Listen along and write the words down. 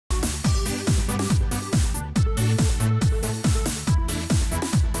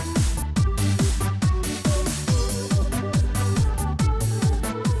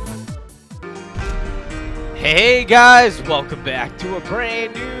Hey guys, welcome back to a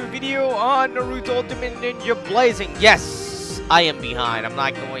brand new video on Naruto Ultimate Ninja Blazing. Yes, I am behind. I'm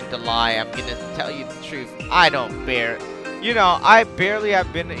not going to lie. I'm going to tell you the truth. I don't bear. You know, I barely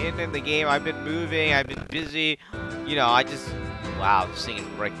have been in the game. I've been moving. I've been busy. You know, wow, this thing is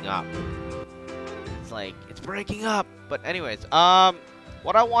breaking up. It's like, it's breaking up. But anyways,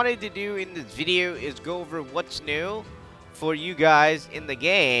 what I wanted to do in this video is go over what's new for you guys in the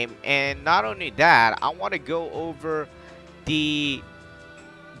game, and not only that, I want to go over the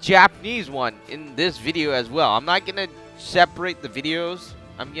Japanese one in this video as well. I'm not gonna separate the videos.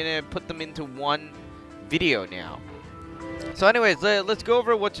 I'm gonna put them into one video now. So anyways, let's go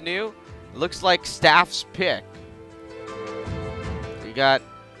over what's new. Looks like Staff's Pick. You got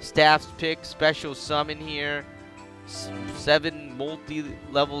Staff's Pick special summon here, 7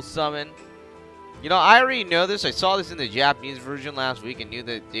 multi-level summon. You know, I already know this. I saw this in the Japanese version last week and knew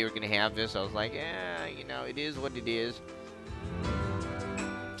that they were going to have this. I was like, yeah, you know, it is what it is.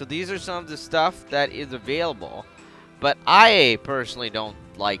 So these are some of the stuff that is available. But I personally don't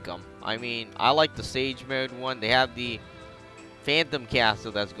like them. I mean, I like the Sage Mode one. They have the Phantom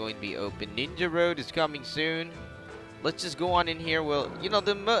Castle that's going to be open. Ninja Road is coming soon. Let's just go on in here. Well, you know,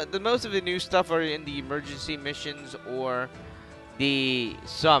 the most of the new stuff are in the emergency missions or the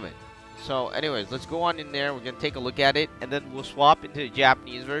summon. So anyways, let's go on in there. We're going to take a look at it, and then we'll swap into the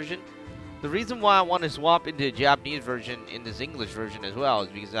Japanese version. The reason why I want to swap into the Japanese version in this English version as well is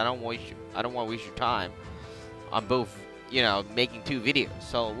because I don't want to waste your time on both, you know, making 2 videos.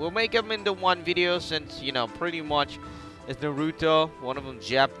 So we'll make them into one video since, you know, pretty much it's Naruto. One of them's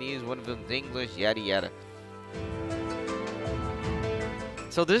Japanese, one of them's English, yada yada.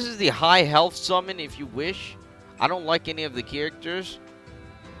 So this is the high health summon if you wish. I don't like any of the characters.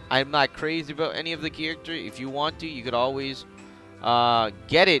 I'm not crazy about any of the character. If you want to, you could always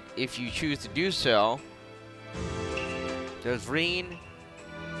get it if you choose to do so. There's Reen.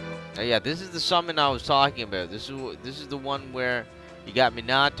 Yeah, this is the summon I was talking about. This is the one where you got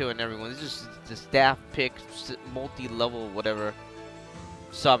Minato and everyone. This is the Staff Pick multi-level whatever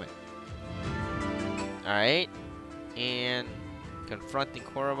summon. All right, and confronting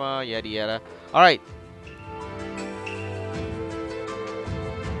Kurama, yada yada. All right.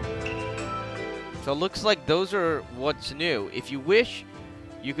 So it looks like those are what's new. If you wish,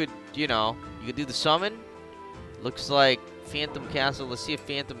 you could, you know, you could do the summon. Looks like Phantom Castle. Let's see if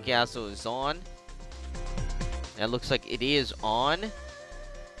Phantom Castle is on. That looks like it is on.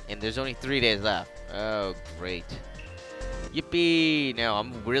 And there's only 3 days left. Oh, great. Yippee! No,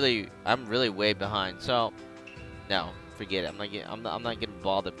 I'm really way behind. So, no, forget it. I'm not gonna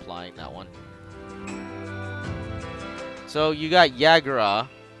bother applying that one. So you got Yagura,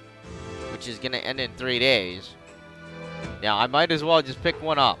 which is going to end in 3 days. Now, I might as well just pick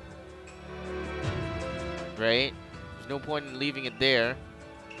one up. Right? There's no point in leaving it there.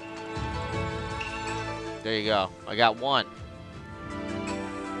 There you go. I got one.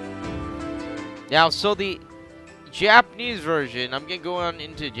 Now, so the Japanese version, I'm going to go on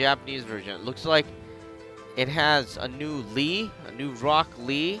into the Japanese version. It looks like it has a new Lee, a new Rock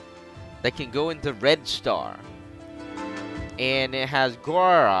Lee, that can go into Red Star. And it has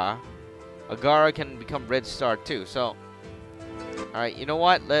Gaara. Agara can become Red Star too. So, alright, you know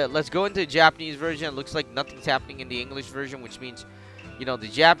what? Let's go into the Japanese version. It looks like nothing's happening in the English version, which means, you know, the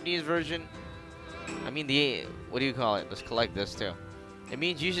Japanese version, I mean what do you call it? Let's collect this too. It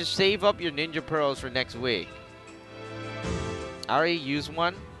means you should save up your Ninja Pearls for next week. I already used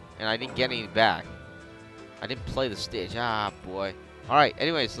one, and I didn't get any back. I didn't play the stage. Ah, boy. Alright,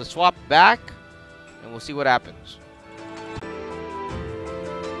 anyways, let's swap back, and we'll see what happens.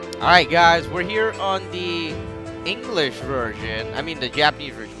 Alright guys, we're here on the English version, I mean the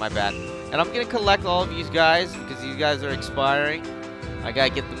Japanese version, my bad. And I'm going to collect all of these guys because these guys are expiring. I got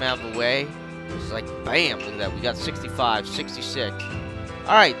to get them out of the way. It's like, bam, look at that. We got 65, 66.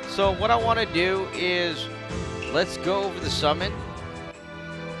 Alright, so what I want to do is, let's go over the summon.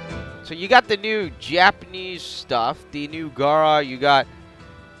 So you got the new Japanese stuff, the new Gaara, you got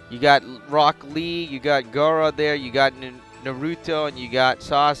Rock Lee, you got Gaara there, you got Naruto, and you got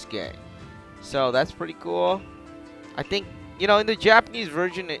Sasuke. So that's pretty cool. I think, you know, in the Japanese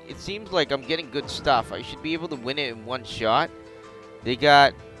version, it seems like I'm getting good stuff. I should be able to win it in one shot. They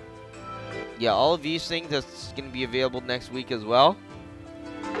got, yeah, all of these things that's going to be available next week as well.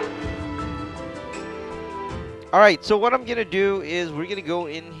 Alright, so what I'm going to do is we're going to go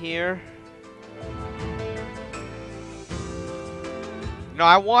in here. No,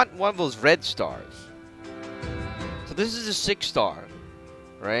 I want one of those red stars. So this is a 6-star,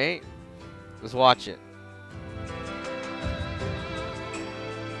 right? Let's watch it.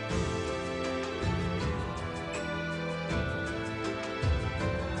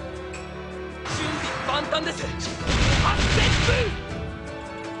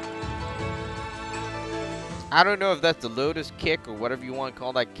 I don't know if that's the Lotus kick or whatever you want to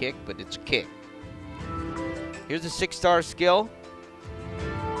call that kick, but it's a kick. Here's a 6-star skill.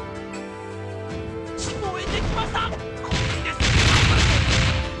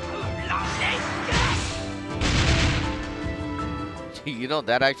 You know,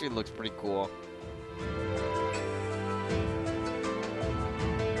 that actually looks pretty cool.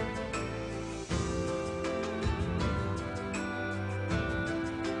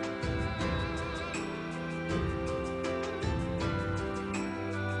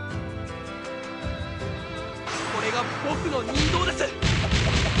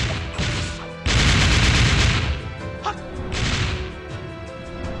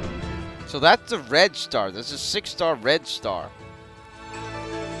 So that's a red star. This is a 6-star red star.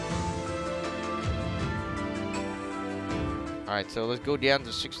 Alright, so let's go down to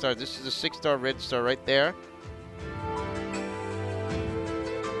 6-star. This is a 6-star red star right there.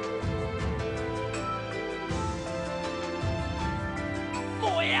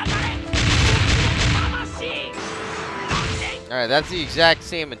 Alright, that's the exact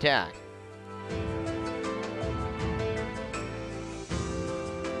same attack.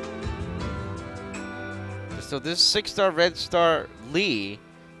 So this 6-star red star Lee,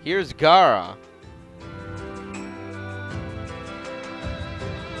 here's Gaara.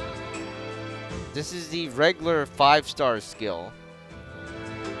 This is the regular 5-star skill.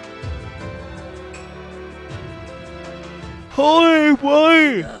 Holy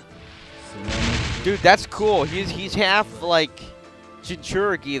boy! Dude, that's cool. He's half like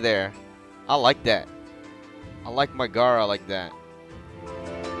Jinchuriki there. I like that. I like my Gaara like that.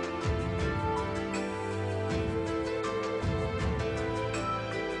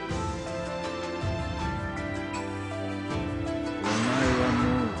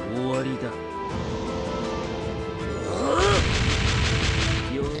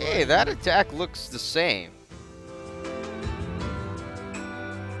 Hey, that attack looks the same.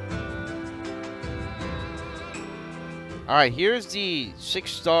 Alright, here's the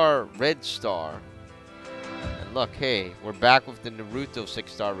 6-star red star. And look, hey, we're back with the Naruto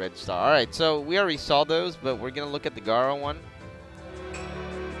 6-star red star. Alright, so we already saw those, but we're gonna look at the Gaara one.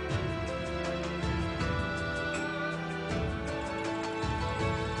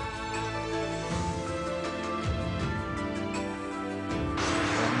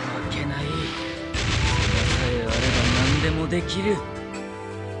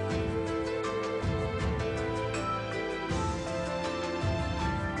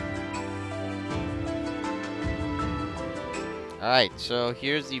 Alright, so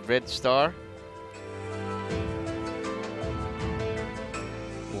here's the red star.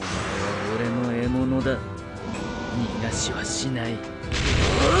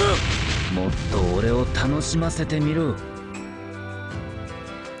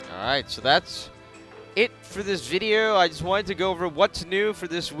 Alright, so that's it for this video. I just wanted to go over what's new for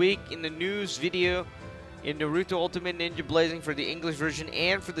this week in the news video in Naruto Ultimate Ninja Blazing for the English version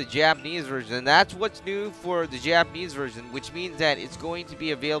and for the Japanese version. And that's what's new for the Japanese version, which means that it's going to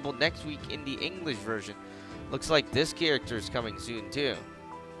be available next week in the English version. Looks like this character is coming soon too.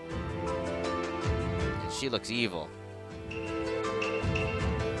 And she looks evil.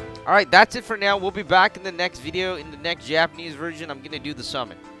 Alright, that's it for now. We'll be back in the next video. In the next Japanese version, I'm going to do the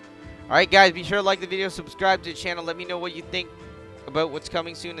summon. Alright guys, be sure to like the video, subscribe to the channel. Let me know what you think about what's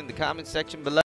coming soon in the comments section below.